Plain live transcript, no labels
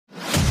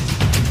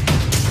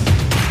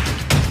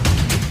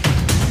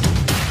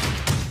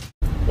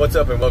What's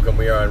up and welcome.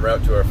 We are en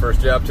route to our first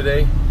job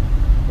today.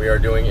 We are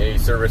doing a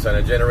service on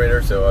a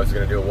generator, so I was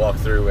going to do a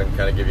walkthrough and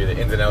kind of give you the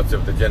ins and outs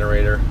of the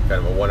generator, kind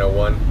of a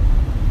 101.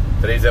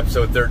 Today's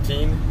episode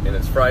 13 and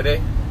it's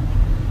Friday.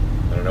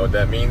 I don't know what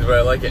that means, but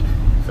I like it.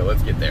 So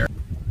let's get there.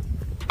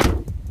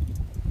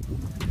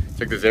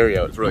 Check this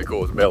area out, it's really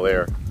cool. It's Bel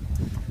Air.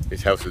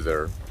 These houses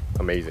are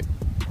amazing.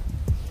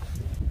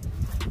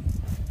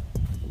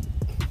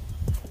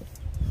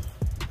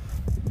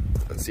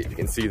 Let's see if you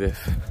can see this.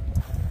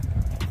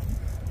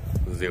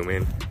 Zoom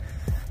in.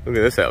 Look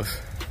at this house.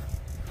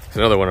 It's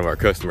another one of our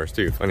customers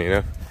too, funny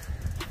enough.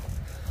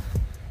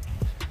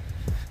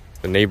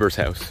 The neighbor's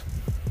house.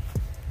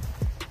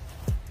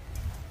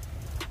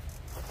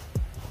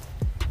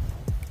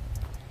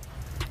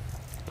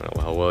 I don't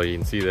know how well you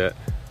can see that.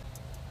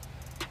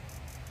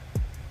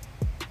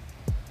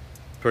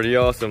 Pretty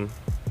awesome.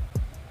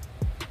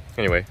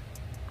 Anyway,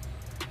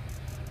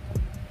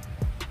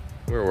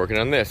 we're working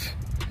on this.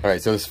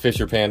 Alright, so this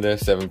Fischer Panda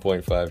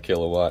 7.5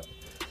 kilowatt.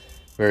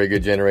 Very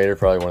good generator,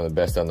 probably one of the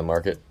best on the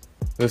market.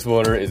 This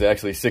motor is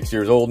actually 6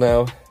 years old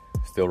now,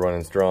 still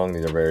running strong.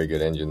 These are very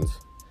good engines.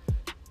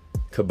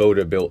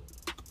 Kubota built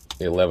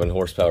the 11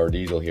 horsepower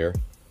diesel here,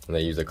 and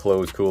they use a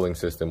closed cooling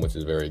system, which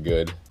is very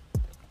good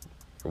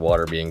for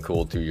water being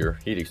cooled to your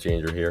heat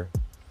exchanger here.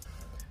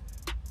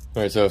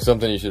 Alright, so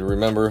something you should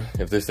remember,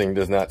 if this thing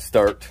does not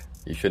start,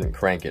 you shouldn't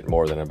crank it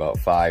more than about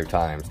 5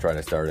 times trying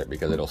to start it,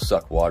 because it'll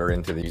suck water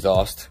into the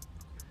exhaust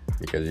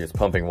because it's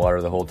pumping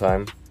water the whole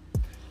time.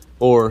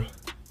 Or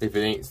if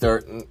it ain't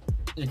starting,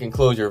 you can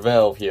close your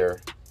valve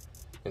here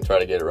and try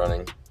to get it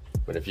running.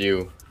 But if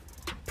you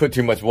put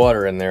too much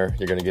water in there,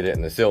 you're gonna get it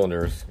in the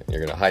cylinders and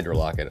you're gonna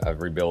hydrolock it.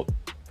 I've rebuilt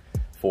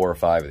 4 or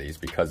 5 of these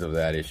because of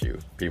that issue.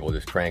 People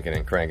just cranking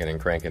and cranking and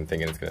cranking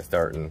thinking it's gonna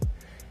start, and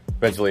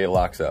eventually it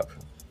locks up.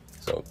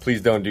 So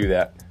please don't do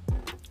that.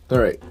 All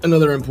right,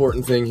 another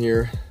important thing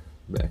here,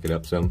 back it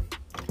up some.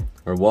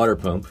 Our water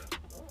pump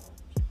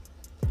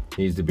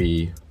needs to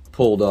be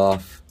pulled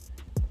off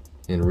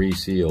and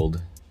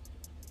resealed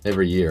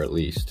every year at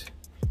least.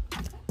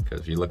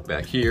 Because if you look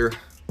back here,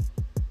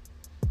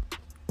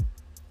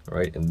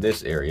 right in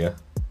this area,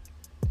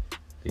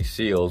 these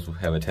seals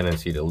have a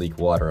tendency to leak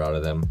water out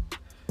of them,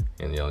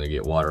 and you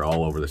get water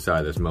all over the side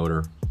of this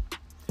motor.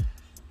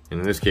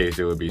 And in this case,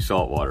 it would be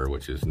salt water,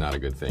 which is not a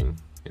good thing.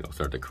 It'll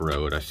start to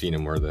corrode. I've seen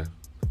them where the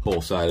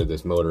whole side of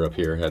this motor up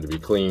here had to be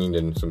cleaned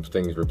and some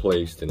things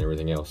replaced and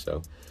everything else.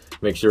 So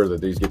make sure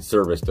that these get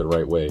serviced the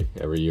right way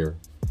every year.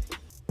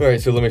 All right,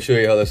 so let me show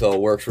you how this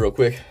all works real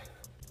quick.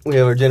 We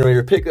have our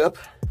generator pickup,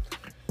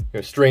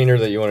 a strainer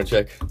that you want to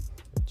check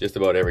just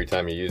about every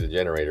time you use a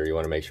generator. You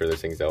want to make sure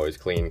this thing's always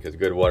clean, because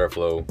good water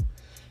flow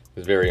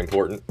is very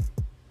important.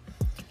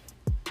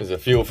 There's a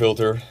fuel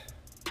filter,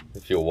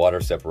 the fuel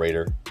water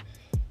separator.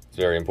 It's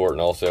very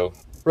important also.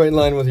 Right in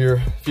line with your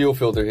fuel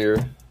filter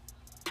here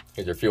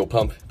is your fuel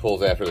pump. It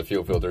pulls after the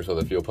fuel filter so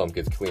the fuel pump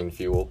gets clean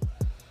fuel.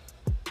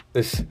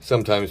 This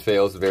sometimes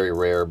fails, very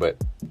rare, but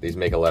these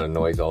make a lot of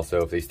noise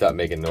also. If they stop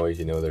making noise,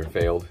 you know they're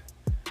failed.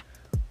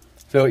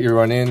 So you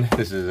run in,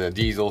 this is a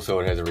diesel,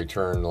 so it has a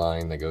return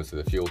line that goes to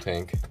the fuel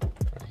tank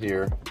right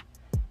here.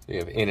 You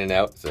have in and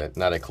out. It's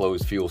not a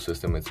closed fuel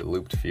system, it's a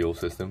looped fuel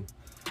system.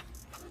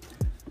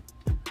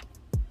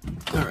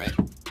 All right,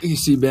 you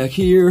see back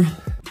here,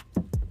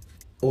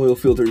 oil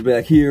filters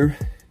back here.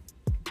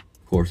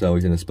 Of course,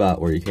 always in a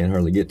spot where you can't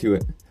hardly get to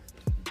it.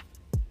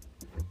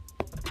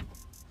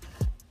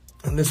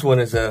 And this one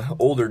is an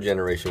older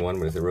generation one,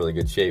 but it's in really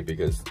good shape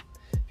because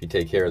if you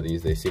take care of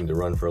these, they seem to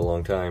run for a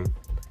long time.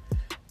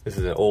 This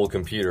is an old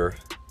computer.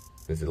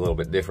 This is a little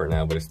bit different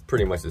now, but it's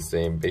pretty much the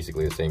same,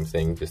 basically the same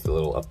thing, just a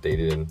little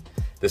updated. And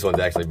this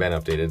one's actually been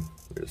updated.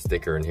 There's a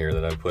sticker in here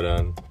that I put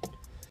on.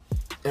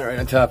 And right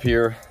on top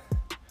here,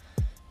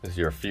 this is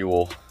your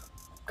fuel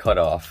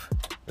cutoff.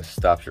 This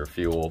stops your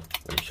fuel.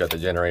 When you shut the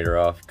generator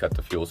off, cut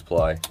the fuel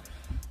supply.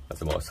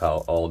 That's almost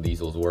how all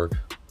diesels work.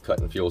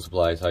 Cutting fuel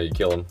supply is how you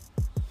kill them.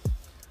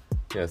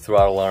 You got a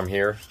throttle arm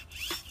here.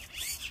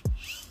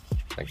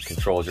 That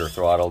controls your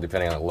throttle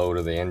depending on the load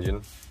of the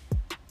engine.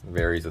 It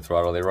varies the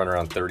throttle. They run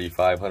around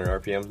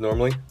 3,500 RPMs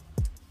normally.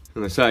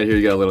 On the side here,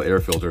 you got a little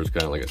air filter. It's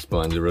kind of like a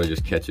sponge. It really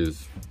just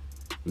catches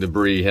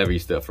debris, heavy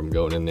stuff from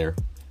going in there.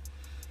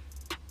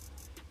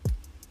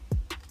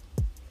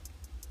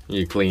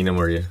 You clean them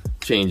or you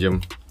change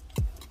them.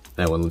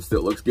 That one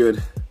still looks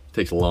good.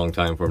 Takes a long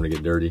time for them to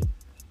get dirty.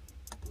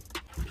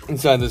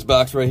 Inside this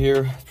box right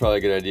here, it's probably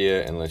a good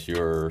idea, unless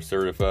you're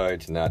certified,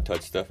 to not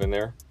touch stuff in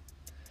there,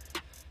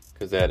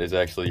 because that is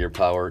actually your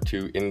power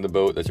in the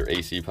boat. That's your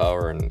AC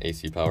power, and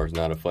AC power is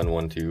not a fun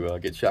one to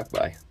get shocked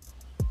by.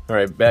 All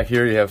right, back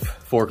here you have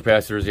 4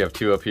 capacitors. You have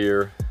 2 up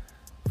here.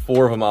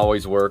 4 of them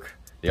always work.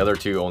 The other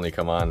 2 only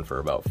come on for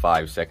about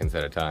 5 seconds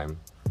at a time.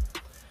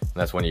 And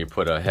that's when you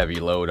put a heavy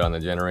load on the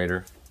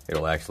generator.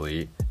 It'll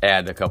actually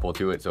add a couple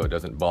to it so it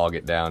doesn't bog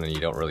it down and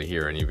you don't really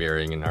hear any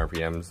varying in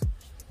RPMs.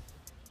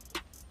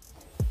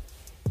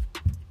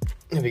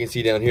 If you can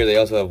see down here, they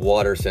also have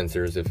water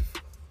sensors. If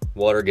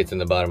water gets in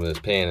the bottom of this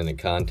pan and it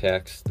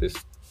contacts this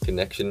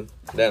connection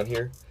down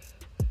here,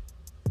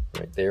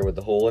 right there with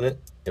the hole in it,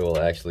 it will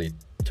actually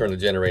turn the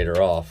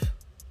generator off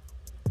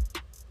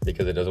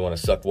because it doesn't want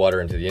to suck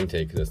water into the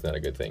intake, because that's not a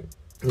good thing.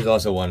 There's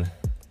also one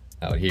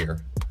out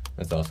here.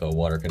 That's also a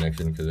water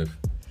connection, because if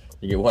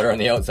you get water on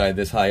the outside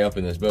this high up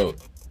in this boat,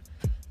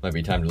 might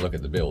be time to look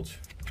at the bilge.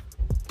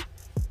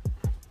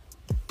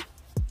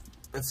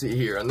 Let's see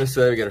here, on this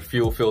side we got a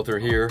fuel filter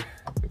here.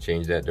 We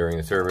change that during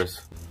the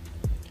service.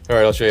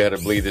 Alright, I'll show you how to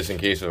bleed this in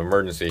case of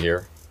emergency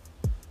here.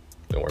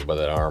 Don't worry about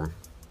that arm,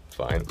 it's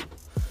fine.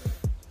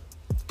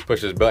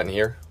 Push this button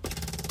here.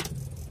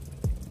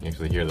 You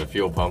actually hear the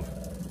fuel pump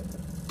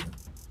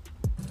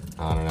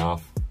on and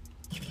off.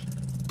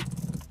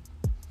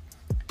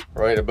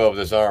 Right above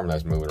this arm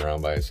that's moving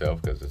around by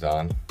itself because it's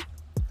on,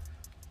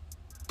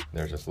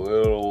 there's this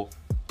little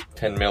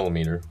 10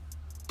 millimeter.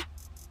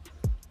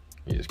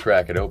 You just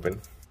crack it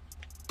open.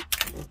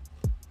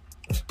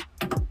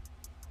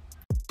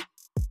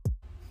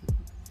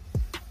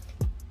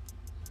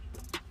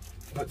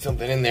 Put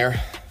something in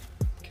there,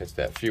 catch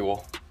that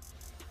fuel.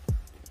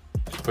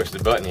 Just push the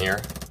button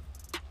here.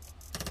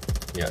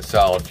 You got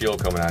solid fuel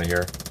coming out of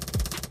here,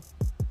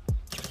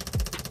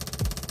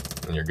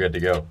 and you're good to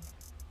go.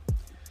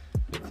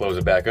 You close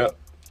it back up.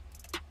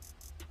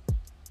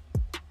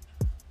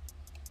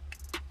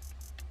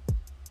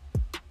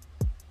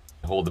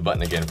 Hold the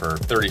button again for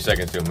 30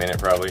 seconds to a minute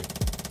probably.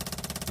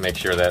 Make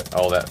sure that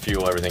all that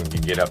fuel, everything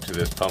can get up to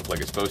this pump like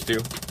it's supposed to.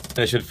 And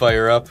it should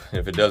fire up.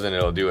 If it doesn't,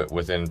 it'll do it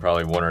within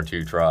probably 1 or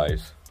 2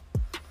 tries.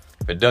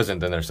 If it doesn't,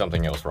 then there's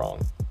something else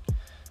wrong.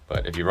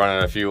 But if you run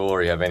out of fuel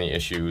or you have any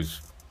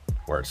issues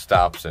where it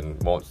stops and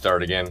won't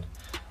start again,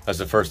 that's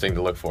the first thing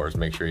to look for, is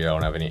make sure you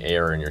don't have any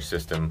air in your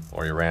system,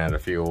 or you ran out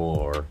of fuel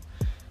or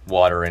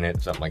water in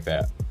it, something like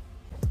that.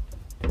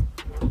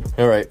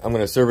 Alright, I'm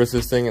going to service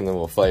this thing and then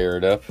we'll fire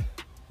it up,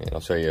 and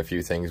I'll show you a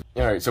few things.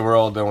 Alright, so we're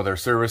all done with our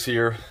service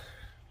here.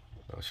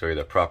 I'll show you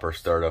the proper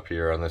startup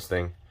here on this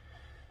thing.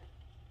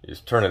 You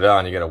just turn it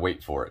on, you gotta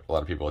wait for it. A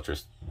lot of people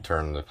just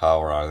turn the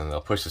power on and they'll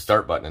push the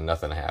start button and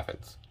nothing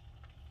happens.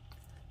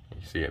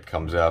 You see it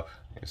comes up,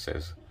 it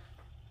says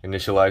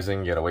initializing,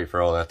 you gotta wait for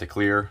all that to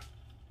clear.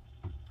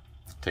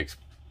 It takes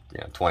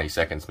 20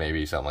 seconds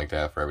maybe, something like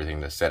that, for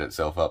everything to set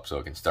itself up so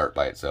it can start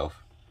by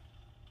itself.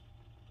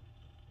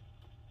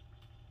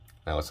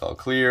 Now it's all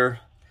clear.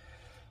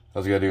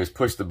 All you gotta do is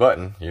push the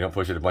button. You don't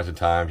push it a bunch of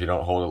times, you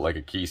don't hold it like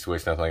a key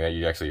switch, nothing like that.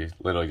 You actually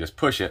literally just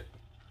push it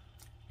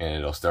and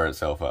it'll start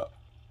itself up.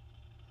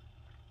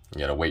 You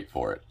gotta wait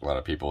for it. A lot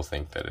of people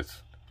think that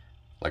it's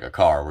like a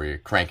car where you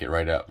crank it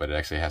right up, but it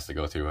actually has to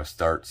go through a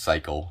start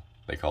cycle,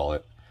 they call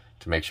it,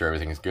 to make sure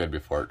everything is good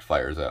before it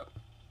fires up.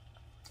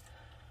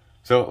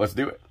 So let's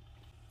do it.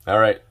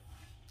 Alright,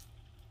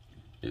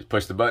 you just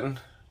push the button,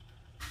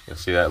 you'll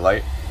see that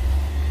light.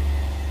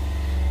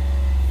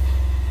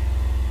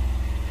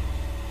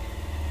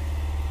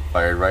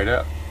 Fired right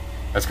up.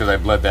 That's because I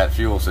bled that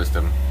fuel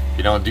system. If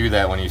you don't do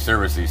that when you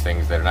service these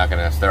things, they're not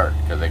going to start,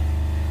 because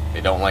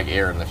they don't like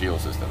air in the fuel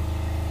system.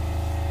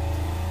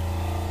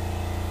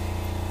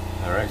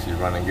 Alright, so you're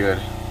running good.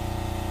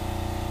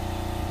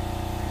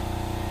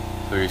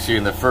 So you see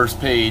in the first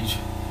page,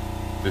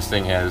 this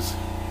thing has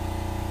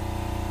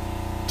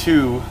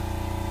 2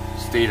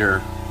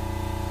 stator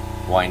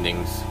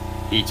windings,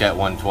 each at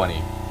 120.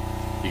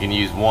 You can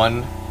use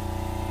one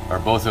or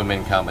both of them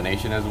in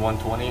combination as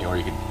 120, or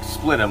you could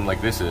split them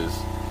like this is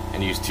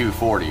and use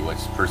 240, which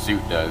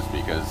Pursuit does,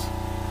 because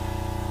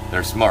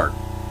they're smart.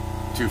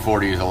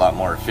 240 is a lot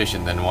more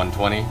efficient than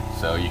 120,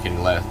 so you can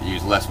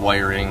use less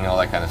wiring, all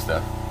that kind of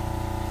stuff.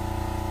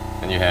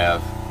 And you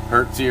have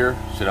hertz here,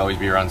 should always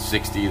be around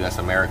 60, that's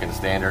American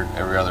standard.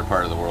 Every other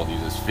part of the world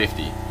uses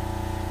 50.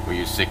 We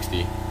use 60.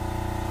 You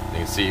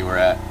can see we're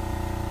at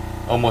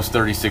almost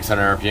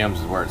 3,600 RPMs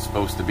is where it's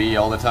supposed to be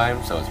all the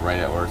time, so it's right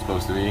at where it's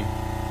supposed to be.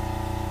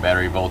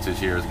 Battery voltage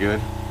here is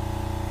good.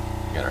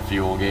 We got our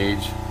fuel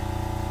gauge.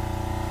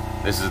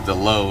 This is the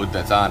load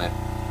that's on it.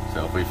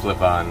 So if we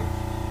flip on,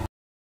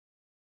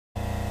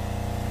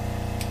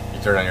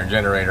 you turn on your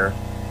generator,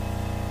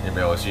 you'll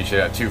be able to see shit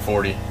at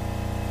 240.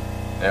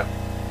 Yep.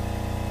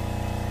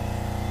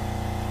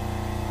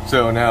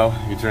 So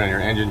now you turn on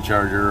your engine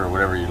charger or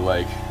whatever you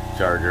like,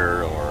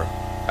 charger or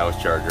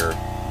house charger,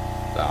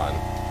 it's on.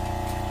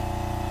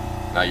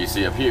 Now you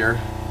see up here,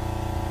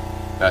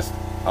 that's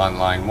on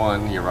line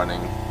 1, you're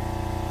running,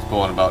 it's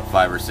pulling about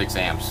 5 or 6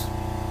 amps.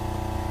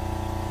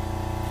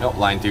 Nope,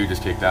 line 2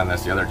 just kicked on,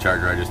 that's the other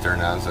charger I just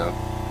turned on, so.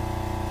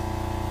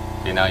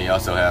 Okay, now you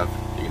also have,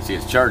 you can see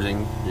it's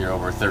charging, you're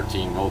over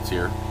 13 volts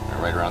here, or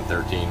right around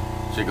 13.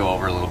 Should go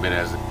over a little bit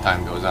as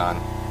time goes on.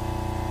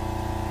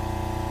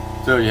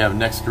 So you have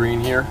next screen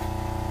here.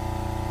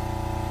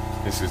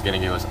 This is going to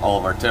give us all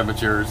of our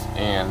temperatures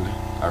and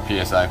our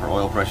PSI for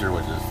oil pressure,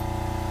 which is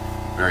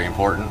very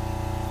important.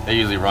 They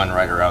usually run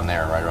right around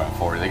there, right around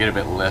 40. They get a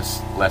bit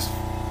less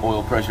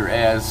oil pressure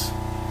as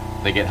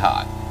they get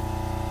hot.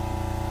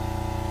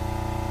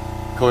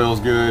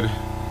 Coil's good,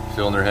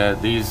 cylinder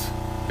head.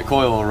 The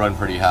coil will run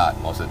pretty hot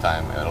most of the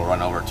time. It'll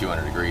run over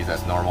 200 degrees,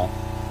 that's normal.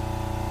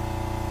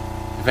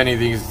 If any of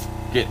these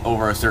get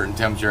over a certain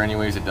temperature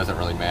anyways, it doesn't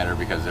really matter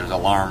because there's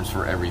alarms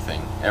for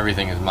everything.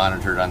 Everything is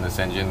monitored on this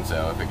engine,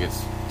 so if it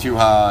gets too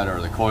hot or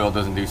the coil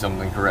doesn't do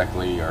something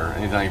correctly or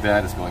anything like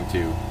that, it's going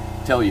to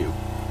tell you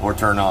or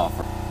turn off.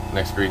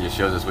 Next screen just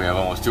shows us we have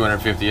almost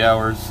 250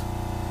 hours,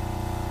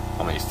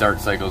 how many start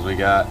cycles we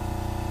got.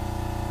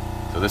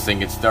 So this thing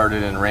gets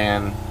started and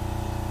ran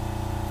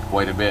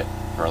quite a bit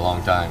for a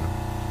long time,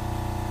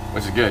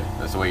 which is good.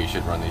 That's the way you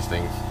should run these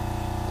things.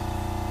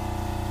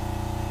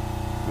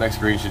 Next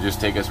screen should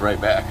just take us right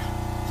back.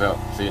 So,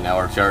 see, now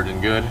we're charging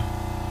good.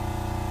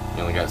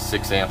 You only got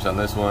 6 amps on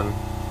this one.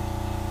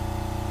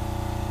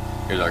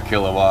 Here's our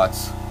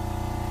kilowatts.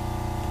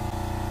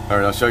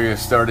 Alright, I'll show you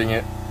starting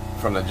it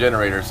from the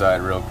generator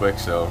side real quick.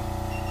 So,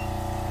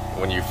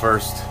 when you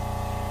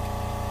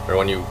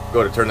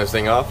go to turn this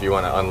thing off, you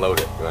want to unload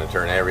it. You want to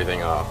turn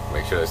everything off.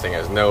 Make sure this thing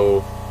has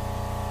no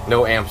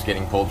amps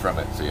getting pulled from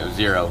it, so you have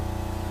 0.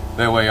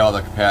 That way all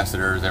the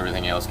capacitors,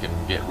 everything else can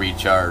get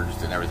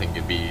recharged and everything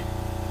can be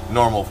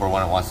normal for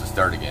when it wants to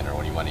start again or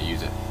when you want to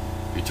use it.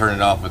 If you turn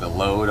it off with a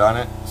load on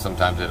it,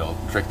 sometimes it'll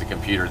trick the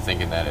computer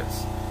thinking that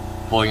it's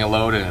pulling a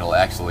load, and it'll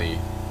actually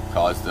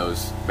cause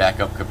those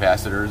backup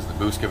capacitors, the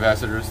boost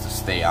capacitors, to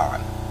stay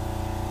on.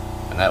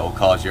 And that will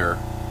cause your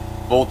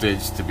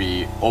voltage to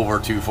be over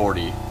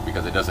 240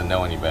 because it doesn't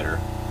know any better,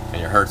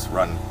 and your hertz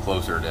run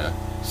closer to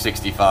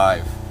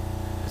 65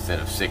 instead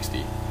of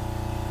 60.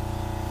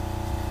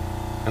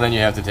 And then you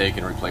have to take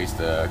and replace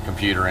the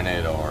computer in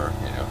it, or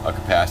a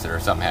capacitor, or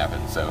something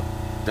happens. So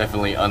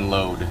definitely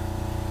unload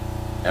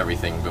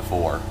everything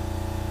before.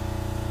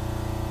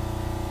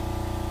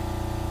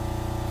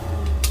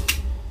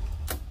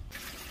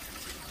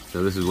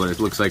 So this is what it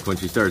looks like when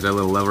she starts. That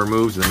little lever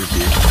moves, and then she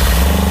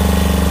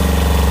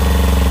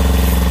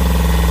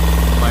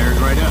fires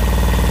right up.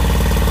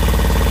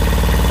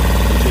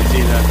 You should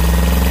see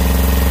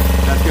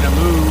that's going to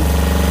move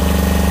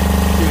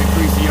to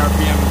increase the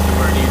RPM to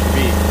where it needs to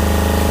be.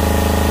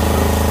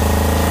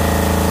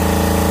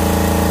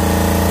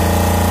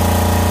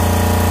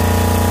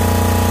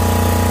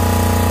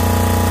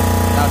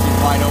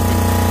 Wide open.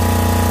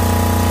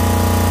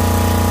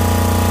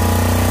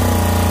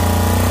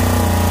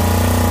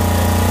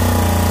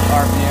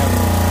 RPM.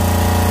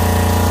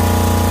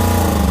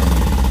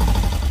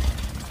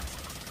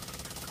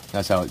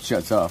 That's how it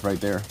shuts off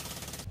right there.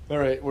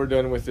 Alright, we're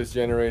done with this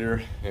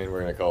generator and we're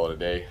going to call it a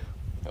day.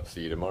 I'll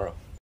see you tomorrow.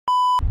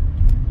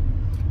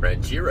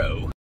 Red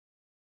Giro.